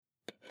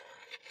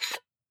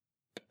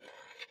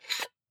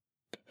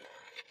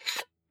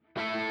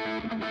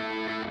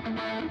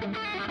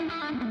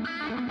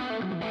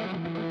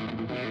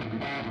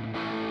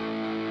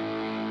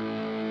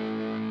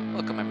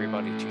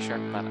everybody to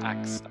Sharkman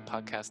Axe, a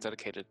podcast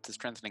dedicated to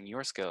strengthening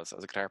your skills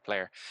as a guitar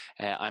player.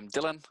 I'm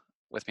Dylan.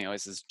 With me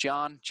always is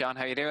John. John,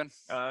 how you doing?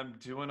 I'm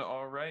doing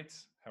all right.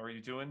 How are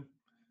you doing?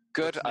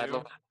 Good. What's I new?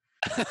 love.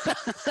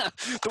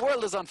 The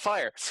world is on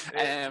fire.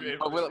 It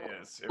But really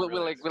is. It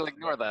really is. we'll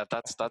ignore that.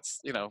 That's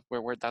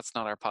we're that's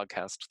not our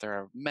podcast. There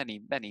are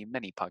many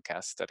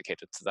podcasts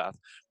dedicated to that,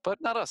 but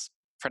not us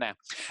for now.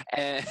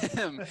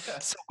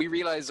 So we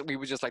realize we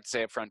would just like to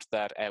say up front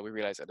that we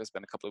realize it has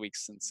been a couple of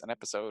weeks since an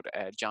episode.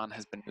 John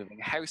has been moving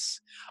house.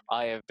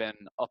 I have been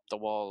up the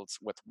walls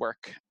with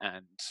work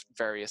and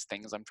various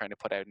things. I'm trying to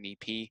put out an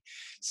EP.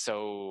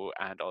 So,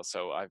 and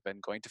also I've been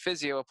going to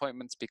physio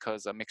appointments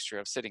because a mixture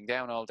of sitting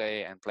down all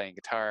day and playing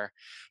guitar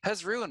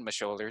has ruined my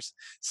shoulders.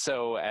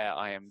 So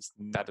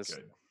Not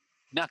good.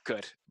 not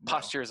good. No.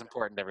 Posture is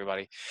important,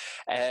 everybody.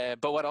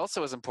 But what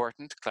also is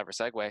important, clever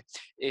segue,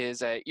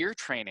 is ear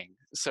training.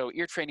 So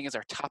ear training is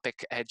our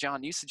topic.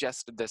 John, you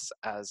suggested this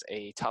as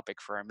a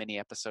topic for our mini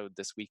episode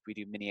this week. We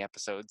do mini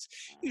episodes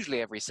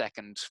usually every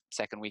second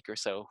week or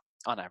so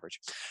on average.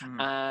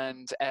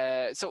 And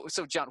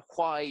so John,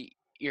 why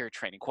ear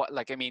training?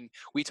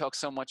 We talk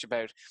so much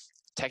about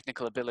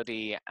technical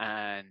ability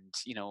and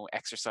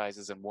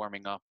exercises and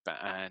warming up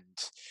and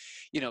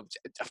you know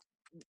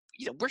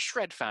we're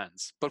shred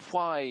fans, but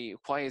why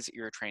is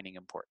ear training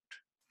important?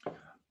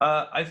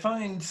 I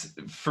find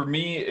for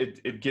me,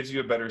 it gives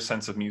you a better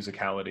sense of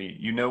musicality.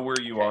 You know where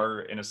you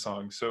are in a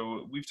song.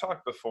 So we've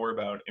talked before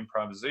about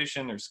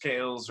improvisation or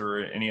scales or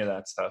any of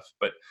that stuff.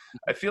 But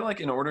I feel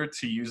like in order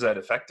to use that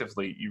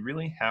effectively, you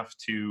really have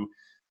to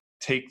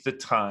take the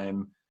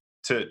time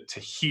to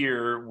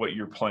hear what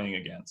you're playing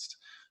against.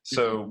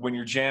 So when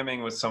you're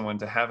jamming with someone,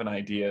 to have an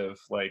idea of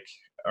like,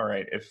 all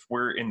right, if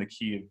we're in the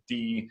key of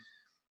D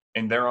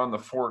and they're on the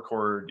 4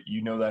 chord,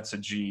 you know that's a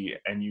G,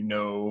 and you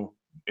know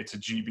it's a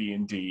G, B,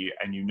 and D,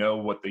 and you know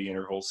what the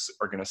intervals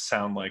are going to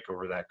sound like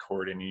over that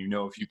chord, and you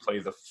know if you play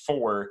the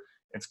 4,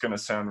 it's going to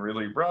sound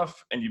really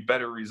rough, and you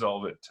better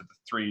resolve it to the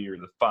 3 or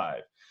the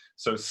 5.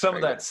 So some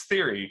of that's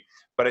theory,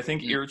 but I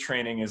think ear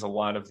training is a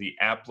lot of the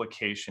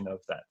application of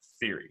that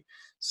theory.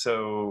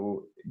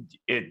 So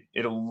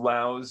it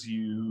allows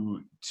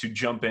you to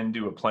jump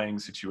into a playing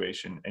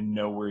situation and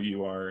know where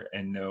you are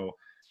and know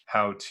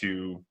how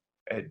to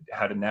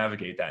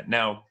navigate that.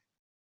 Now,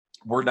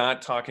 we're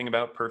not talking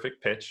about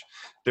perfect pitch.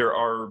 There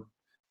are,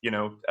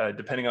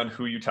 depending on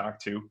who you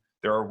talk to,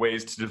 there are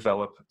ways to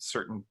develop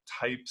certain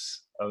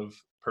types of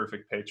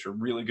perfect pitch or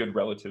really good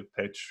relative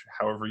pitch,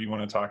 however you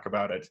want to talk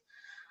about it.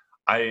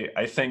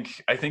 I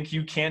think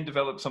you can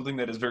develop something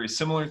that is very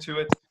similar to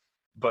it,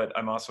 but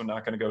I'm also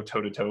not going to go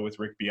toe-to-toe with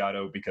Rick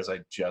Beato because I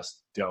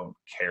just don't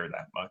care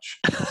that much.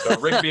 So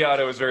Rick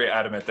Beato is very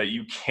adamant that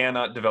you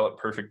cannot develop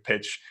perfect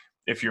pitch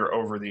if you're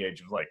over the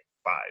age of like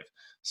 5.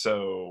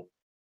 So,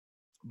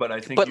 but I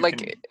think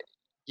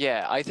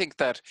yeah, I think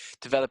that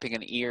developing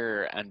an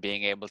ear and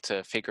being able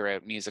to figure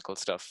out musical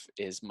stuff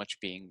is much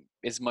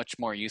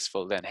more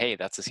useful than, hey,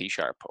 that's a C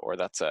sharp or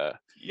that's a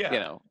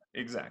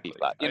exactly. B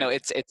flat.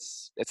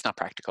 It's not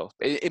practical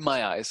in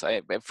my eyes.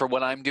 For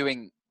what I'm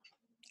doing,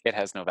 it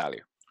has no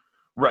value.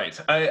 Right.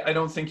 I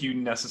don't think you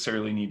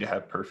necessarily need to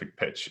have perfect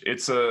pitch.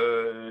 It's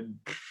a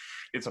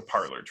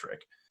parlor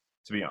trick,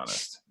 to be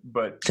honest.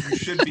 But you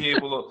should be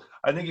able to,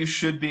 I think you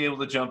should be able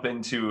to jump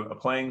into a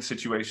playing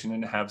situation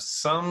and have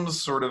some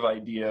sort of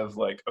idea of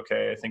like,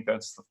 okay, I think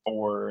that's the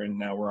 4 and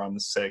now we're on the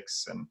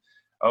 6 and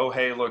oh,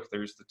 hey, look,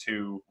 there's the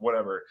 2,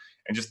 whatever.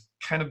 And just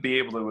kind of be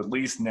able to at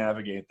least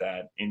navigate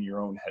that in your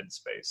own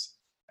headspace.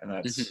 And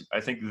I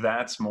think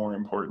that's more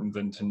important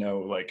than to know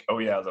like, oh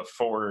yeah, the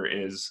 4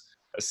 is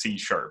a C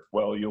sharp.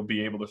 Well, you'll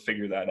be able to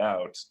figure that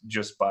out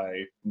just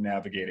by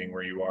navigating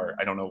where you are.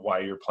 I don't know why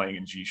you're playing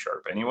in G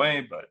sharp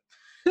anyway, but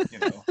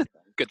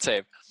Good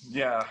save.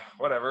 Yeah,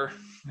 whatever.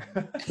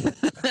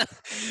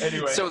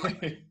 Anyway.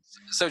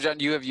 So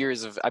John, you have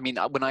years of,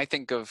 when I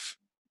think of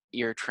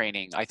ear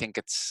training, I think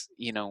it's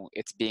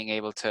being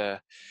able to,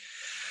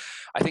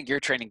 I think ear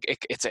training,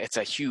 it's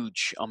a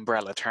huge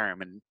umbrella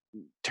term in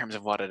terms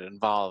of what it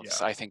involves.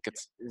 Yeah. I think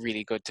it's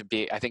really good to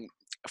be, I think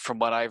from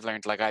what I've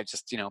learned, like I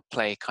just,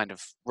 play kind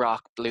of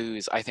rock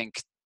blues. I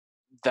think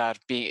that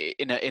being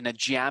in a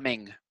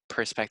jamming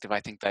perspective, I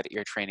think that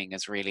ear training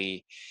is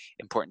really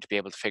important to be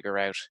able to figure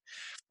out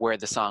where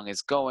the song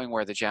is going,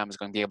 where the jam is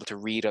going, be able to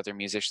read other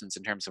musicians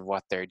in terms of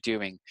what they're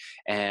doing.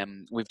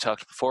 We've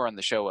talked before on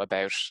the show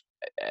about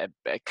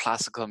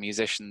classical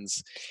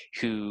musicians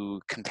who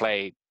can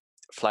play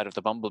Flight of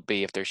the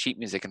Bumblebee if there's sheet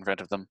music in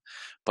front of them,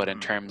 but in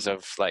terms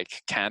of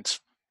like can't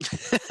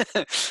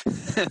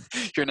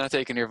you're not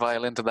taking your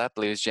violin to that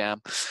blues jam.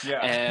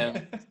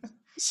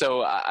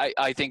 So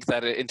I think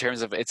that in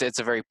terms of it's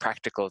a very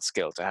practical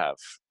skill to have.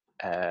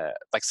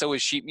 Like so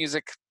is sheet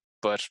music,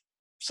 but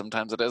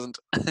sometimes it isn't,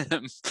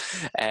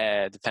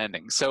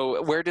 depending.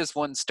 So where does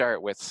one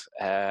start with,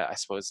 I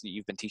suppose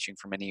you've been teaching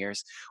for many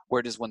years,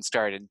 where does one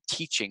start in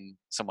teaching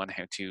someone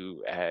how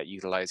to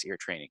utilize ear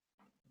training?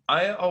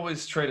 I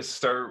always try to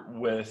start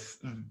with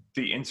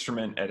the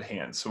instrument at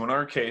hand. So in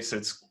our case,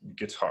 it's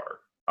guitar,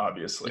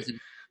 obviously.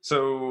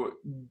 So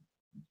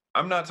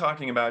I'm not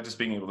talking about just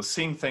being able to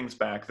sing things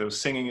back, though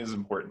singing is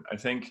important. I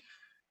think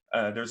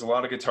there's a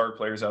lot of guitar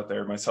players out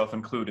there, myself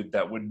included,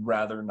 that would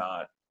rather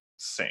not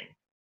sing.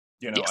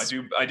 You know, Yes.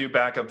 I do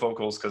backup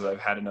vocals because I've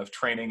had enough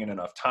training and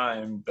enough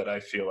time that I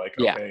feel like,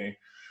 Yeah. okay,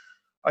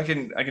 I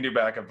can do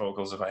backup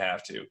vocals if I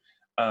have to.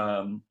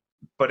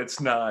 But it's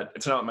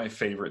not my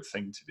favorite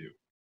thing to do.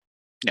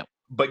 No,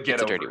 But get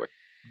it's a dirty over it. word.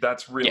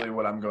 That's Yeah. really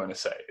what I'm going to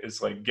say.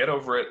 Is like get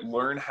over it,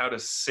 learn how to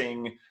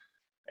sing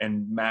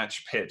and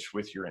match pitch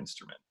with your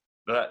instrument.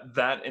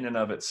 That in and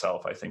of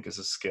itself, I think, is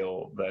a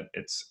skill that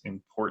it's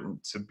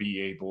important to be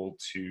able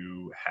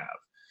to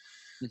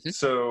have. Hmm.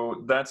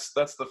 So that's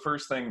the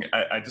first thing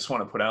I just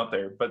want to put out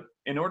there. But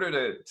in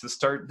order to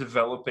start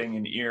developing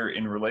an ear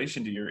in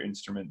relation to your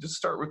instrument, just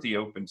start with the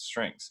open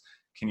strings.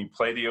 Can you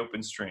play the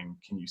open string?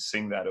 Can you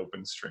sing that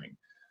open string?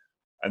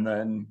 And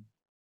then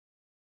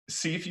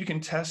see if you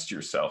can test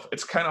yourself.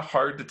 It's kind of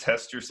hard to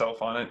test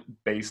yourself on it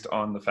based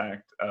on the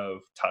fact of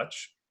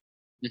touch.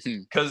 Hmm.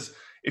 Because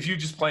if you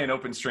just play an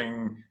open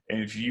string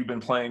and if you've been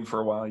playing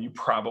for a while, you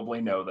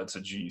probably know that's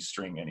a G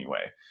string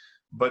anyway.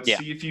 But Yeah.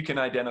 see if you can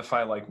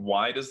identify, like,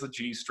 why does the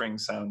G string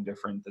sound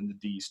different than the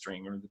D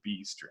string or the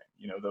B string,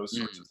 you know, those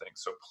sorts Mm. of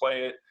things. So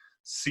play it,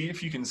 see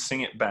if you can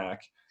sing it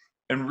back.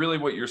 And really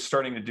what you're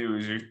starting to do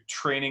is you're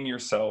training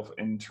yourself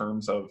in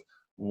terms of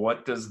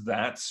what does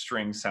that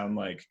string sound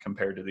like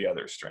compared to the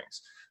other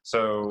strings.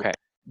 So Okay.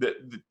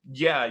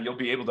 yeah, you'll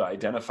be able to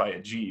identify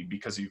a G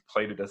because you've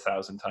played it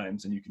 1,000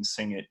 times and you can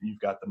sing it and you've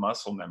got the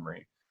muscle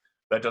memory.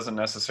 That doesn't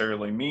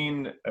necessarily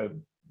mean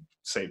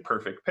say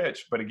perfect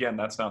pitch, but again,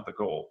 that's not the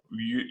goal.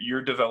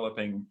 You're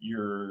developing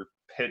your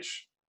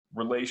pitch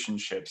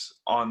relationships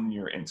on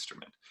your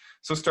instrument.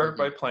 So start Hmm.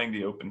 by playing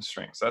the open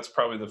strings. That's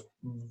probably the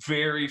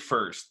very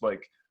first,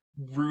 like,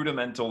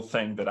 rudimental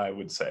thing that I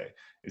would say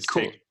is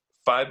Cool. take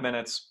 5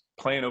 minutes,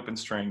 play an open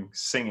string,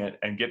 sing it,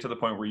 and get to the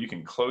point where you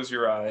can close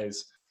your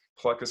eyes,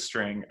 pluck a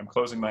string. I'm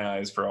closing my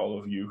eyes for all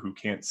of you who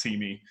can't see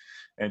me,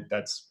 and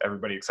that's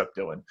everybody except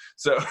Dylan.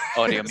 So,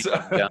 Audio so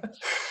medium. Yeah.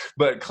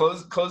 but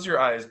close your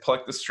eyes,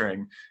 pluck the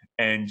string,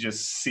 and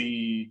just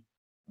see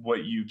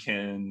what you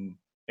can,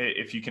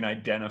 if you can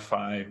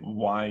identify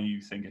why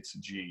you think it's a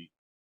G,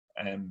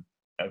 and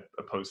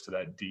opposed to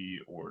that D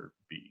or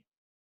B.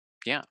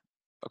 Yeah.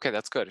 Okay,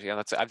 that's good. Yeah,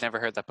 that's I've never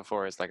heard that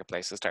before as like a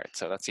place to start.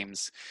 So that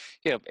seems,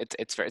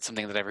 it's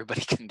something that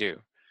everybody can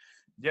do.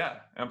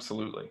 Yeah,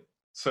 absolutely.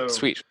 So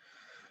Sweet.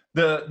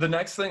 the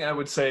next thing I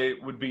would say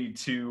would be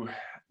to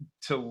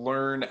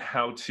learn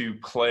how to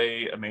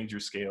play a major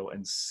scale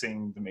and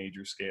sing the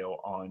major scale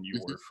on Hmm.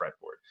 your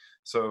fretboard.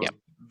 Yeah. So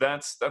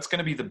that's going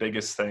to be the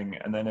biggest thing.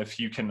 And then if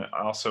you can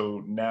also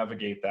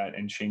navigate that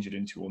and change it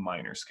into a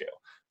minor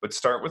scale, but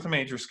start with a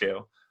major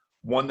scale,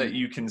 one Hmm. that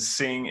you can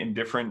sing in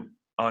different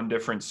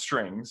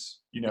strings,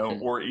 you know,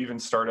 Hmm. or even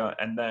start on,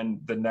 and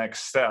then the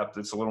next step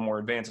that's a little more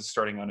advanced is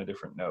starting on a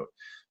different note.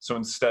 So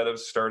instead of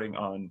starting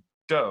on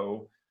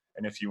do,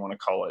 and if you want to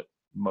call it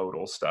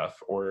modal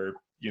stuff, or,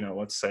 you know,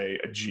 let's say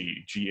a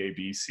G, A,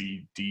 B,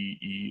 C, D,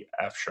 E,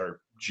 F sharp,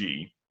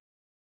 G.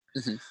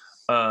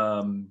 Hmm.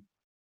 Um,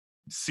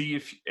 see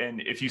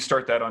if you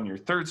start that on your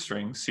third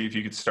string, see if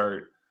you could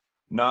start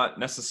not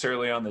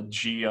necessarily on the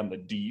G on the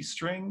D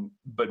string,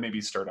 but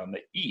maybe start on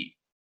the E.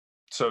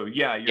 So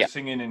yeah, you're Yeah.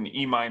 singing an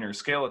E minor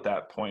scale at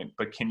that point,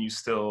 but can you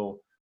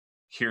still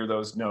hear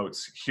those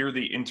notes, hear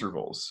the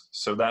intervals?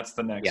 So that's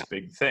the Yeah. next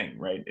big thing,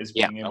 right? Is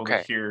Yeah. being able to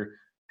Okay. hear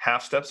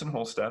half steps and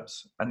whole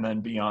steps. And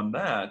then beyond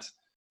that,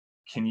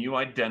 can you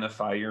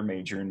identify your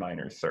major and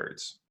minor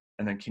thirds?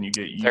 And then can you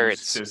get used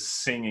Thirds. to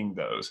singing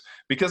those?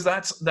 Because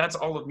that's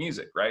all of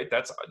music, right?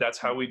 That's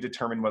how we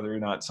determine whether or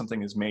not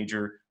something is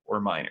major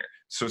or minor.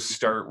 So Hmm.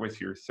 start with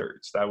your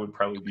thirds. That would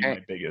probably be Okay.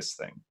 my biggest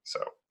thing.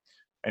 So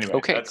anyway,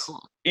 Okay. that's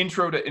Cool.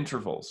 intro to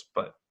intervals.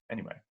 But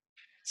anyway.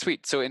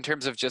 Sweet. So in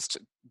terms of just,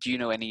 do you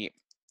know any?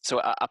 So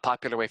a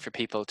popular way for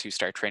people to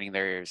start training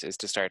their ears is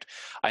to start.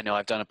 I know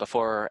I've done it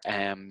before.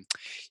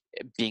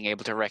 Being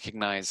able to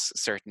recognize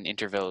certain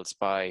intervals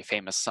by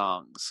famous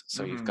songs.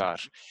 So you've Hmm.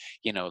 got,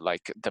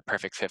 like the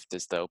Perfect Fifth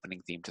is the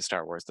opening theme to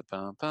Star Wars, the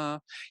ba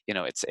ba.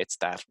 It's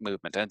that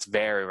movement, and it's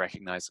very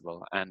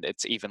recognizable. And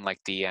it's even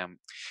like the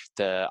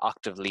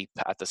octave leap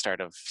at the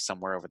start of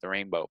Somewhere Over the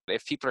Rainbow.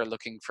 If people are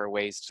looking for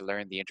ways to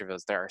learn the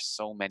intervals, there are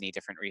so many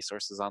different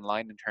resources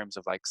online in terms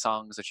of like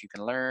songs that you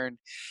can learn,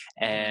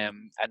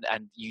 Hmm.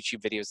 and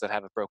YouTube videos that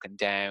have it broken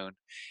down.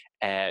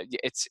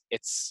 It's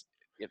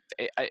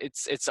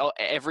all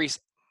every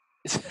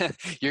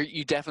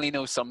you definitely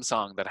know some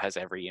song that has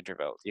every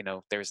interval.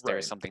 There's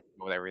Right. something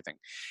with everything,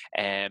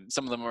 and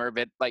some of them are a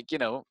bit like The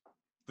minor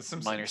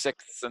Simpsons.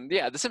 sixths, and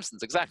yeah, The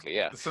Simpsons, exactly,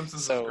 yeah. The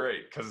Simpsons is So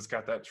great because it's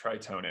got that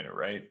tritone in it,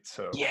 right?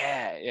 So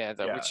yeah,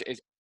 that yeah, which is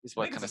I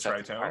what think it's kind a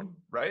of sets it apart. tritone,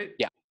 right?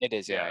 Yeah, it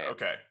is. Yeah, Yeah. yeah.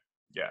 Okay.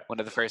 Yeah. One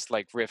of the first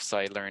like riffs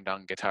I learned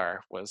on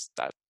guitar was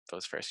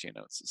those first few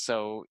notes.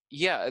 So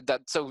yeah,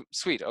 that's so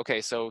sweet.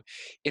 Okay, so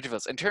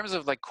intervals in terms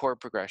of like chord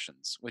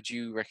progressions, would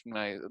you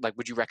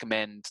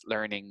recommend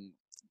learning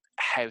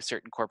how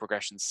certain chord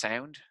progressions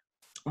sound?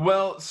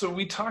 Well, so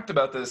we talked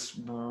about this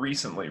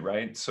recently,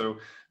 right? So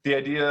the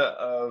idea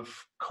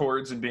of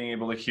chords and being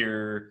able to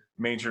hear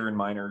major and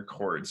minor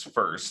chords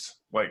first,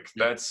 like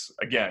Mm, that's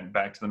again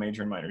back to the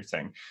major and minor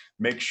thing.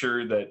 Make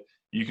sure that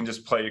you can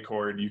just play a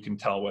chord, you can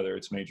tell whether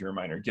it's major or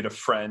minor. Get a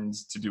friend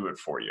to do it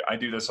for you. I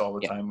do this all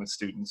the yeah, time with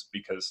students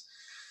because,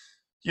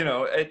 you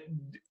know,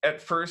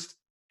 at first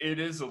it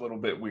is a little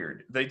bit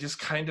weird. They just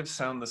kind of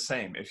sound the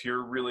same. If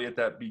you're really at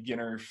that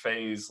beginner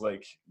phase,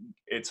 like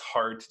it's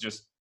hard to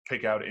just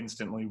pick out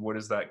instantly what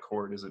is that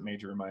chord, is it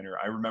major or minor.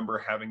 I remember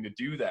having to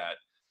do that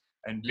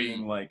and mm,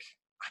 being like,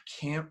 I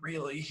can't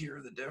really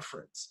hear the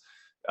difference,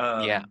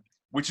 yeah.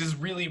 which is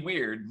really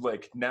weird,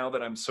 like now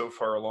that I'm so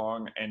far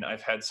along and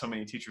I've had so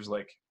many teachers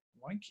like,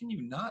 why can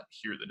you not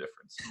hear the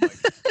difference? I'm like,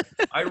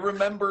 I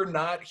remember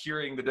not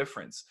hearing the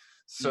difference.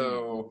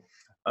 Mm, So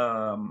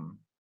um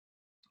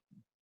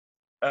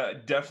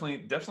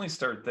definitely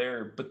start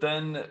there, but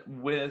then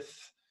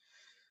with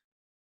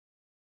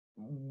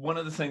one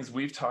of the things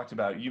we've talked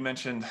about, you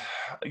mentioned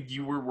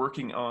you were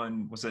working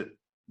on, was it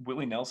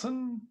Willie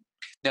Nelson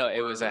no,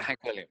 it was or Hank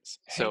Williams.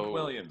 Hank So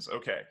Williams?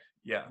 Okay,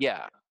 yeah.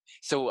 yeah.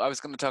 So I was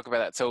going to talk about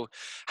that. So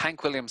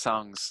Hank Williams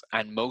songs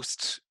and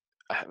most,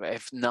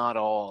 if not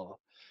all,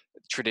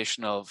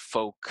 traditional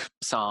folk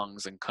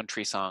songs and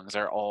country songs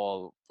are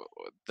all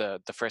the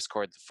first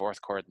chord, the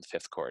fourth chord, and the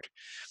fifth chord,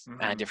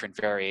 and Hmm. different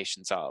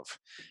variations of,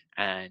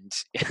 and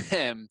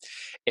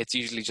it's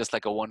usually just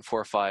like a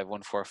 1-4-5,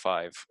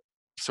 1-4-5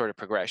 sort of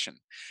progression.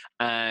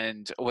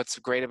 And what's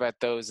great about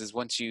those is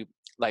once you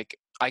like,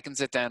 I can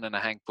sit down and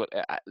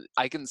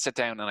I can sit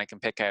down and I can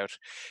pick out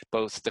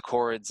both the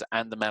chords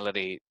and the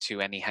melody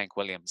to any Hank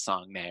Williams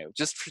song now,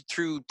 just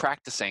through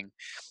practicing,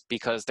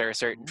 because there are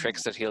certain Ooh.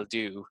 tricks that he'll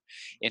do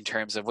in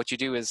terms of what you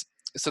do is,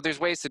 so there's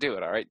ways to do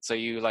it. All right. So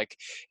you like,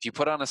 if you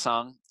put on a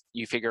song,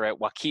 you figure out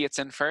what key it's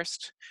in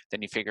first,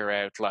 then you figure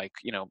out like,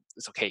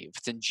 it's okay. If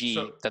it's in So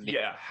G, then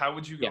yeah, how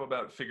would you yeah, go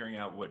about figuring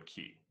out what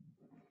key?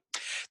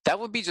 that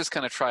would be just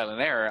kind of trial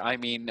and error. I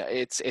mean,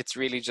 it's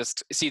really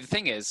just, see, the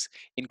thing is,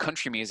 in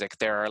country music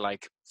there are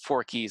like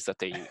four keys that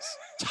they use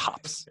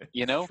tops,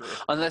 True.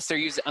 unless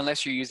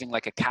you're using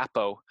like a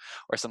capo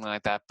or something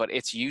like that, but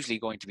it's usually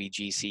going to be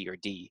G, C, or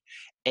D,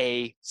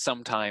 A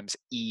sometimes,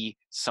 E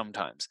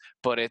sometimes,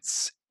 but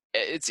it's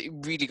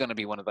really going to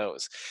be one of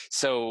those.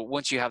 So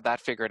once you have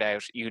that figured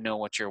out, you know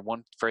what your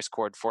first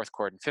chord, fourth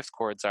chord, and fifth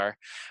chords are,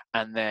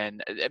 and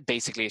then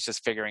basically it's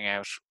just figuring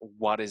out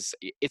what is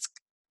it's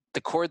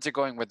the chords are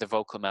going where the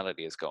vocal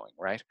melody is going,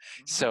 right?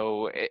 Mhm.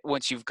 So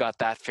once you've got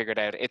that figured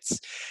out,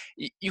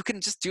 you can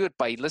just do it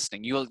by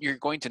listening. You're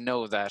going to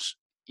know that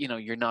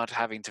you're not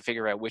having to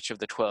figure out which of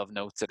the 12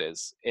 notes it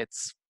is.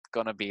 It's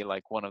going to be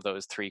like one of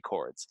those three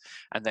chords,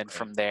 and then Right.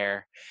 from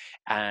there,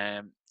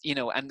 and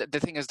the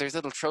thing is, there's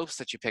little tropes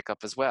that you pick up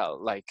as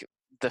well, like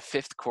the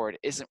fifth chord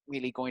isn't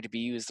really going to be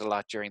used a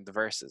lot during the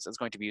verses. It's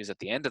going to be used at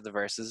the end of the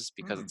verses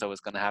because Hmm. it's always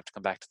going to have to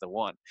come back to the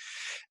one.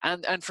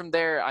 And from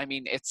there, I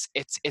mean,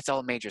 it's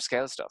all major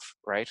scale stuff,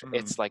 right? Hmm.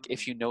 It's like,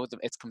 if you know them,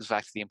 it comes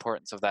back to the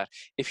importance of that.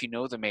 If you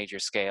know the major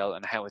scale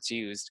and how it's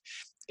used,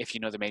 if you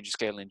know the major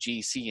scale in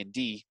G, C, and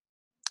D,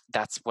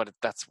 that's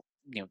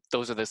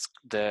those are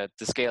the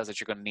scales that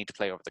you're going to need to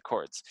play over the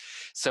chords.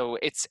 So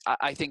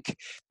I think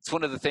it's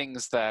one of the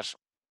things that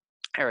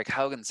Eric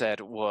Haugen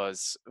said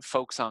was,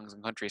 folk songs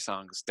and country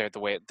songs, they're the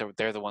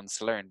ones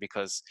to learn,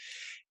 because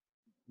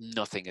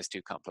nothing is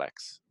too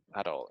complex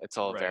at all.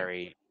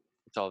 Right.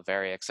 It's all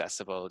very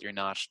accessible. You're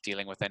not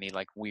dealing with any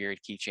like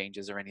weird key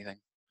changes or anything.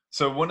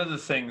 So one of the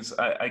things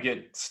I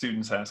get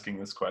students asking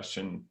this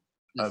question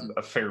Hmm.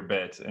 a fair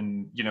bit,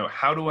 and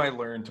how do I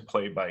learn to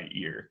play by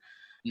ear?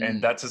 And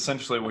Mm, that's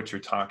essentially what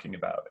you're talking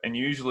about. And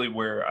usually,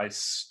 where I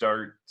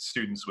start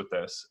students with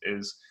this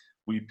is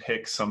we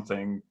pick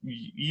something,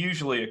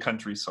 usually a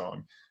country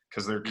song,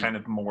 because they're mm, kind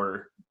of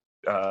more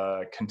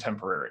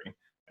contemporary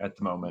at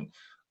the moment.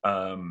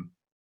 Um,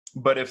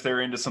 but if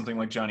they're into something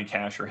like Johnny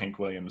Cash or Hank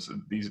Williams,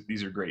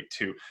 these are great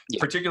too. yeah,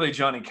 Particularly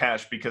Johnny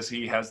Cash, because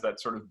he has that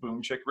sort of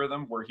boom chick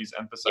rhythm where he's yeah,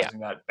 emphasizing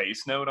that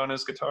bass note on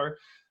his guitar,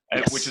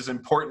 which yes, is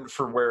important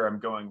for where I'm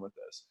going with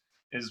this.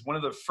 Is one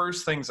of the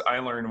first things I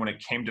learned when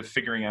it came to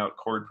figuring out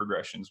chord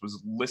progressions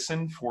was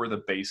listen for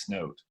the bass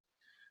note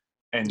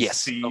and yes.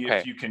 see if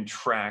Okay, you can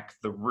track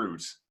the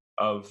root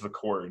of the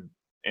chord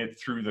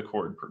through the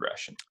chord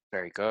progression.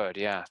 very good.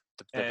 Yeah,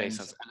 the And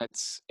basins,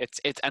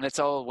 and it's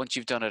all, once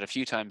you've done it a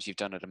few times, you've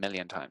done it a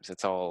million times.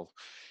 It's all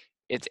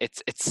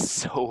it's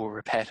so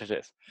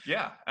repetitive.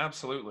 yeah,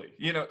 absolutely.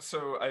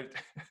 So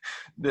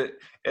the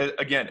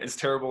again, as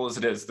terrible as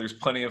it is, there's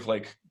plenty of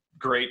like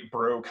great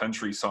bro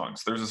country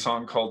songs. There's a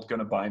song called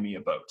 "Gonna Buy Me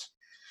a Boat."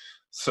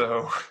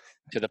 So,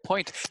 To the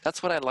point.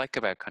 That's what I like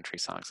about country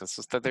songs. It's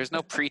just that there's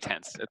no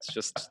pretense. It's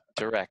just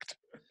direct.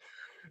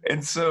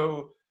 and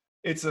so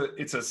it's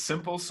a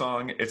simple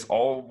song. It's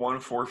all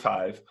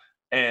 1-4-5,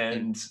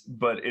 Mm,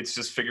 but it's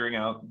just figuring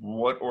out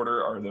what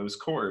order are those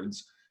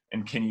chords,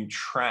 and can you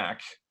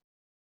track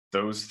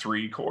those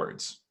three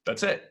chords.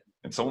 That's it.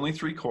 It's only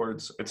three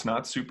chords. It's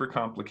not super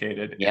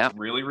complicated. It's yeah.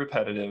 really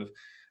repetitive.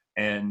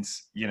 And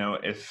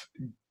if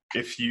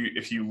if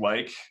you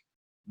like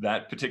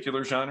that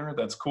particular genre,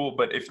 that's cool.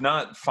 But if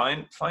not,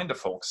 find a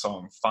folk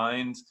song,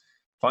 find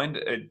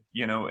a,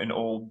 you know, an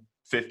old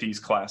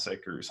 50s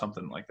classic or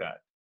something like that.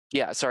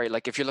 Yeah, sorry.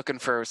 Like if you're looking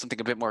for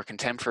something a bit more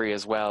contemporary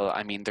as well,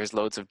 I mean, there's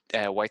loads of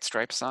White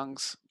Stripes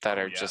songs that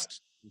Oh are yeah.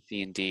 just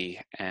D and D.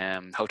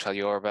 Hotel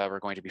Yorba, We're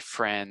Going to Be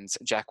Friends.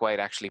 Jack White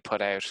actually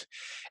put out,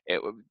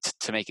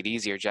 to make it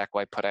easier. Jack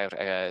White put out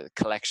a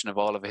collection of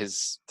all of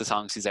the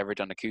songs he's ever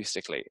done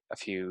acoustically a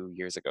few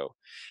years ago,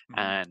 Mhm.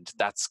 and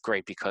that's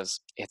great because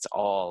it's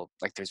all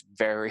like there's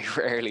very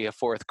rarely a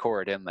fourth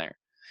chord in there.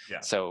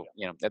 Yeah. So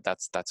you know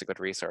that's a good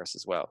resource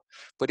as well.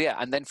 But yeah,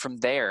 and then from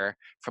there,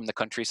 from the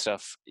country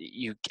stuff,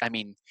 I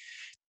mean,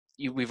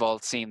 we've all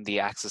seen the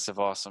Axis of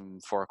Awesome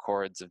four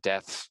chords of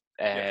death.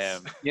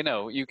 Yes. You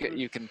know, you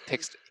can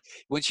pick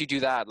once you do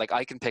that. Like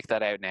I can pick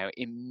that out now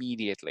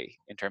immediately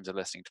in terms of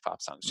listening to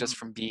pop songs, just Mhm.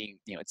 from being,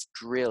 you know, it's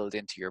drilled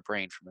into your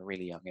brain from a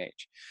really young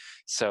age.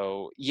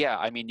 So yeah,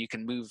 I mean, you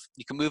can move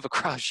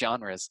across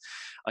genres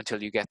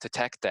until you get to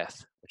tech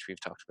death, which we've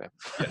talked about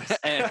Yes.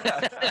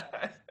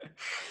 before.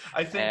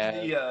 I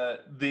think uh,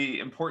 the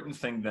important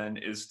thing then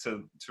is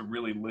to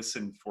really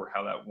listen for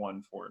how that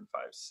 1, 4, and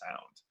 5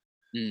 sound.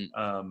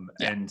 mm,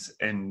 yeah,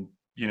 And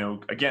you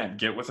know, again,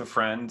 get with a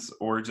friend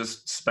or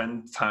just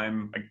spend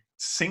time like,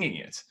 singing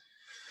it,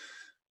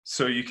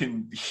 so you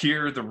can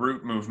hear the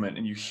root movement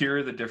and you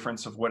hear the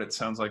difference of what it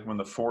sounds like when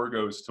the 4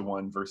 goes to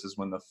 1 versus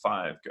when the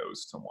 5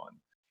 goes to 1.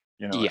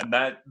 You know, yeah. and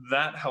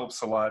that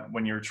helps a lot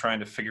when you're trying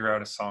to figure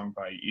out a song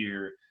by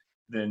ear.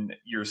 Then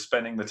you're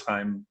spending the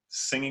time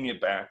singing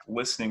it back,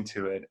 listening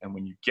to it, and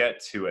when you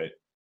get to it,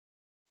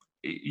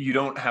 you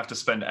don't have to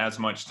spend as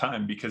much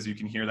time because you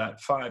can hear that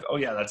 5. Oh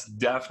yeah, that's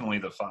definitely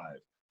the 5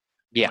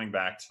 Yeah. coming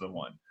back to the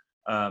 1.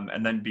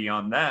 And then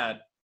beyond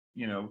that,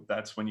 you know,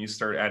 that's when you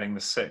start adding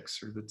the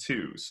 6 or the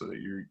 2, so that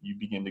you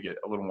begin to get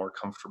a little more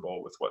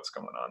comfortable with what's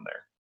going on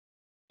there.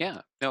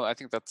 Yeah, no, I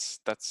think that's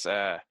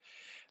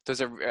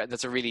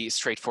a really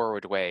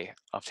straightforward way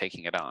of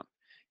taking it on,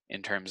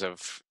 in terms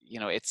of, you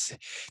know, it's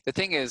the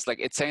thing is, like,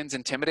 it sounds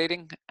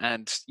intimidating,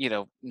 and you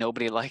know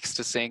nobody likes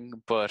to sing,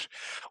 but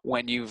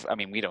when you've, I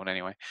mean, we don't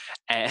anyway,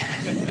 and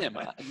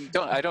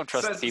I don't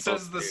trust the people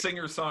Says the who,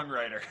 singer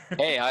songwriter.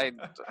 hey,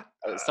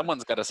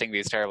 someone's got to sing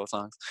these terrible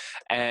songs,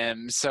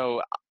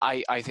 so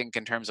I think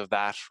in terms of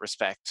that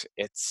respect,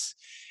 it's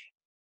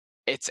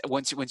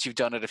once you've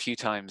done it a few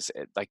times,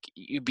 like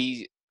you'd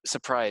be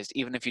surprised,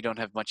 even if you don't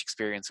have much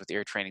experience with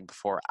ear training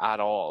before at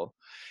all,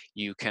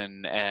 you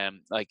can,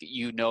 like,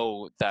 you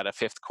know that a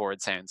fifth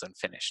chord sounds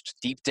unfinished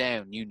deep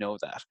down, you know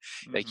that,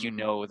 like, you Hmm.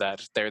 know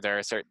that there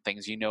are certain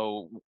things, you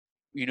know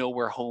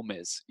where home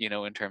is, you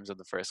know, in terms of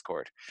the first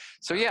chord.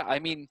 So Yeah. yeah, I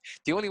mean,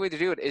 the only way to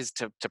do it is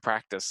to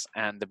practice,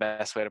 and the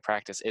best way to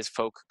practice is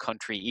folk,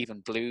 country, even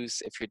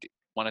blues, if you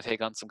want to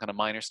take on some kind of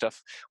minor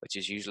stuff, which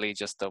is usually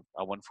just a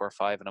 1, 4,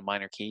 5 and a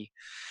minor key.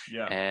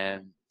 Yeah.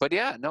 But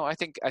yeah, no, I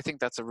think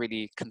that's a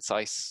really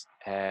concise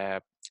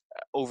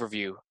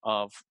overview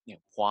of, you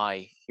know,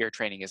 why ear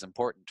training is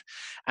important.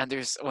 And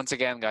there's, once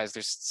again, guys,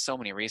 there's so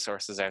many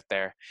resources out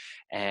there,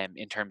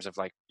 in terms of,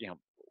 like, you know,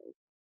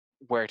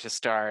 where to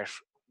start,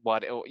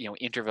 what, you know,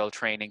 interval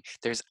training.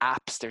 There's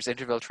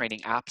interval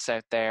training apps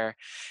out there,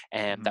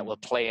 and that will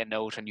Hmm. play a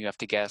note and you have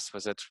to guess,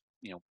 was it,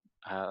 you know,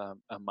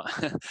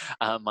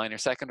 a minor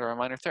second or a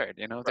minor third,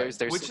 you know, Right,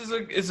 there's which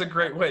is a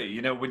great way, you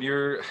know, when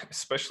you're,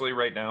 especially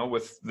right now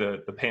with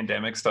the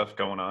pandemic stuff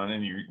going on,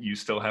 and you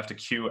still have to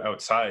queue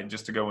outside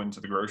just to go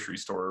into the grocery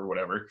store or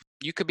whatever.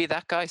 you could be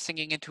that guy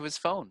singing into his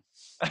phone,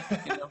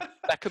 you know,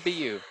 that could be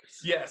you.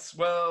 Yes,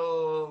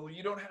 well,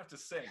 you don't have to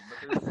sing,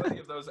 but there are plenty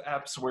of those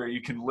apps where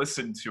you can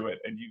listen to it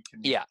and you can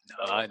Yeah,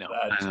 no, I develop know,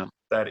 that I know.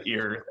 that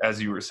ear, as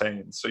you were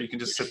saying. So you can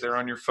just sit there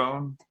on your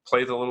phone,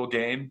 play the little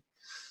game.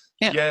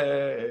 Yeah,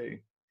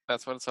 Yay!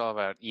 that's what it's all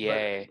about. But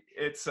Yay.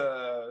 it's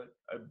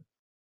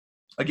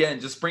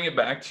again, just bring it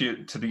back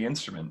to the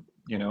instrument.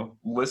 You know,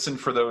 listen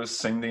for those,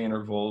 sing the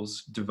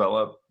intervals,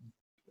 develop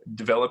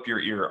your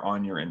ear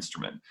on your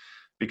instrument,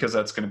 because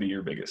that's going to be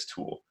your biggest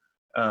tool.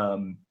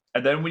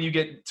 And then when you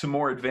get to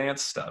more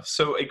advanced stuff,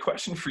 so a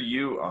question for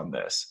you on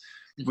this: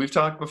 Mhm. we've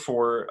talked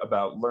before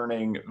about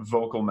learning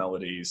vocal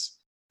melodies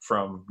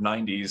from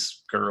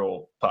 90s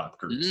girl pop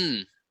groups,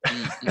 Mm,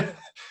 mm, mm.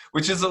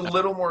 which is a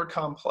little more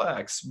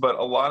complex, but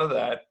a lot of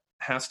that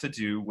has to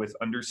do with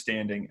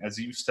understanding, as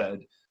you said,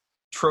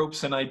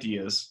 tropes and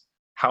ideas,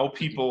 how Mhm.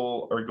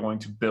 people are going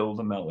to build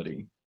a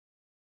melody.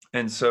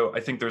 And so I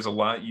think there's a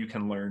lot you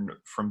can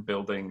learn from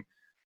building,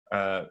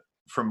 uh,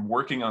 from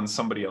working on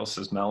somebody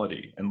else's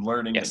melody and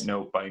learning it Yes.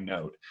 note by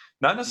note,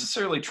 not Mhm.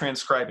 necessarily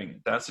transcribing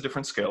it. That's a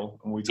different skill.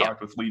 And we Yeah.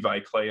 talked with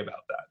Levi Clay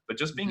about that, but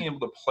just being Mhm. able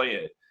to play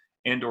it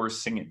and or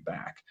sing it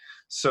back.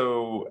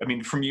 So, I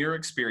mean, from your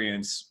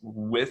experience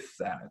with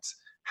that,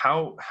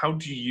 how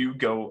do you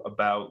go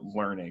about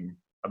learning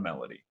a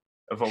melody,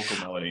 a vocal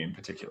melody in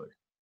particular?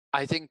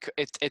 I think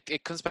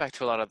it comes back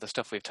to a lot of the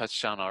stuff we've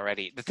touched on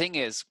already. The thing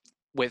is,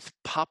 with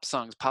pop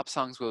songs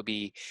will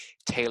be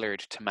tailored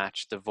to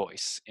match the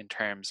voice in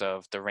terms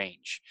of the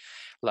range.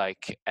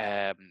 Like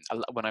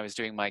when I was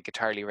doing my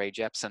Guitarly Ray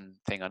Jepsen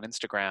thing on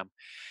Instagram,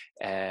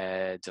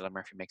 Dylan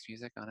Murphy makes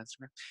music on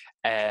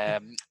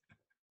Instagram.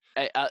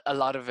 A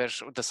lot of it,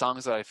 the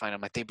songs that I find, I'm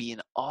like, they'd be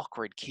in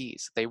awkward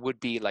keys. They would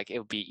be like, it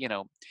would be,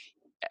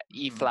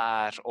 E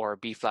flat or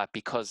B flat,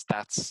 because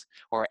that's,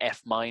 or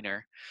F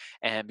minor,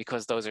 and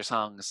because those are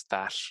songs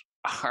that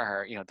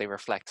are, they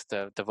reflect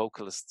the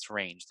vocalist's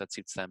range that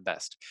suits them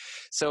best.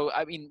 So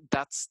I mean,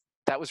 that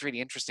was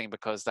really interesting,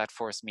 because that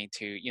forced me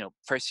to,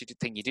 first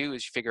thing you do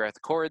is you figure out the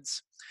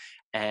chords,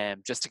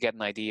 and just to get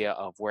an idea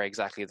of where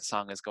exactly the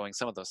song is going.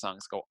 Some of those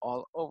songs go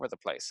all over the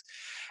place,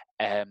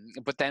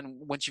 but then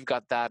once you've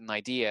got that an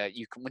idea,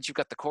 once you've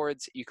got the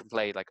chords, you can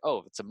play like,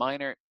 oh, it's a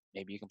minor,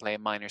 maybe you can play a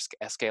minor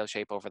scale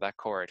shape over that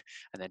chord,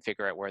 and then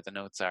figure out where the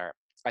notes are.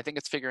 I think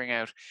it's figuring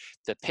out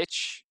the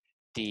pitch,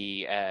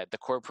 the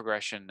chord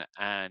progression,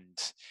 and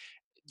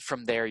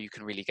from there you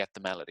can really get the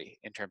melody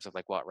in terms of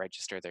like what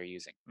register they're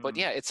using. But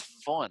yeah, it's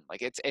fun.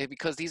 Like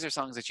because these are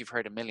songs that you've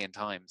heard a million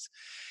times,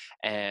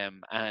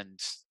 and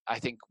I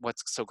think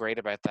what's so great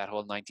about that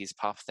whole 90s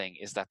pop thing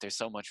is that there's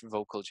so much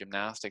vocal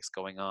gymnastics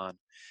going on,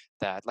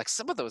 that like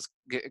some of those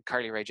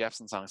Carly Rae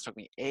Jepsen songs took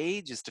me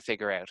ages to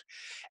figure out,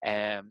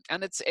 and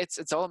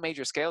it's all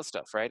major scale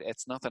stuff, right?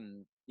 It's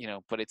nothing,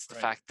 but it's the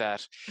fact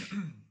that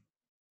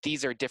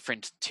these are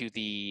different to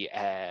the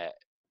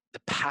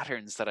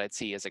patterns that I'd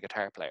see as a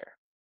guitar player.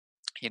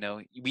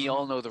 We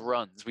all know the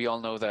runs, we all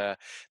know the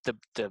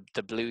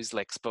blues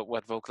licks, but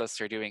what vocalists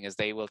are doing is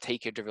they will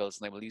take intervals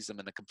and they will use them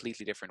in a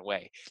completely different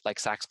way, like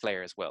sax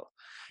players will.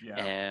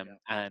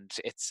 And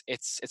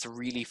it's a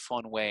really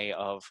fun way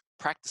of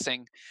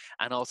practicing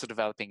and also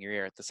developing your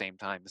ear at the same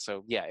time.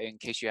 So yeah, in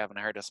case you haven't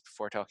heard us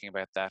before talking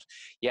about that,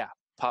 yeah,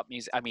 pop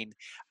music, I mean,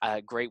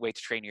 a great way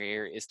to train your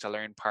ear is to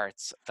learn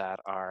parts that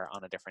are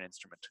on a different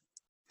instrument.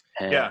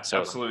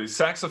 Absolutely.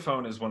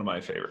 Saxophone is one of my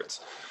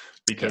favorites,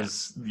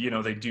 because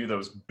they do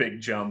those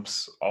big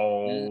jumps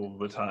all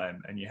the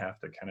time, and you have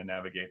to kind of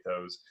navigate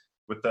those.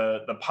 With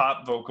the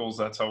pop vocals,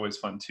 that's always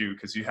fun too,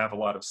 because you have a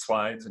lot of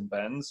slides and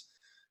bends.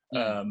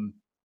 And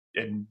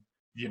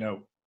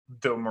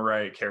though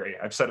Mariah Carey,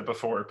 I've said it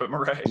before, but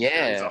Mariah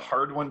Carey is a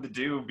hard one to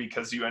do,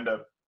 because you end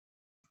up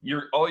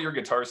all your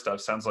guitar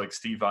stuff sounds like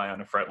Steve Vai on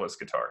a fretless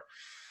guitar.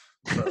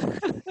 So,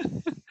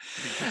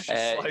 because she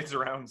slides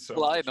around so much.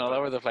 Sliding all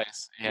over the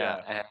place.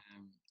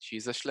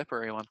 She's a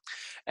slippery one.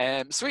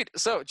 Sweet.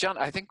 So, John,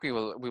 I think we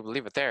will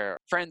leave it there.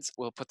 Friends,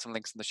 we'll put some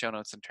links in the show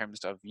notes in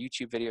terms of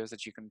YouTube videos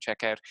that you can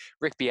check out.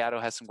 Rick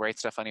Beato has some great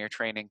stuff on ear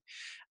training.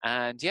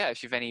 And yeah,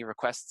 if you have any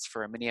requests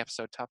for a mini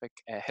episode topic,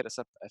 hit us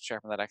up at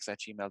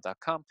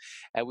sharpenthatx@gmail.com.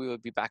 We will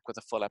be back with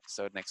a full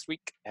episode next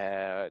week,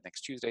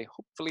 next Tuesday,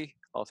 hopefully,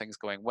 all things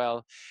going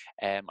well.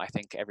 I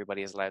think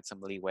everybody is allowed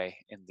some leeway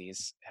in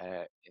these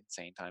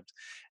insane times.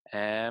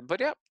 But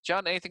yeah,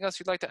 John, anything else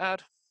you'd like to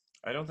add?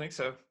 I don't think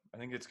so. I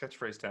think it's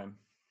catchphrase time.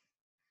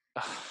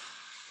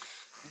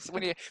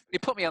 When you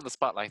put me on the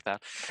spot like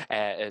that,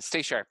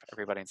 stay sharp,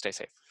 everybody, and stay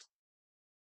safe.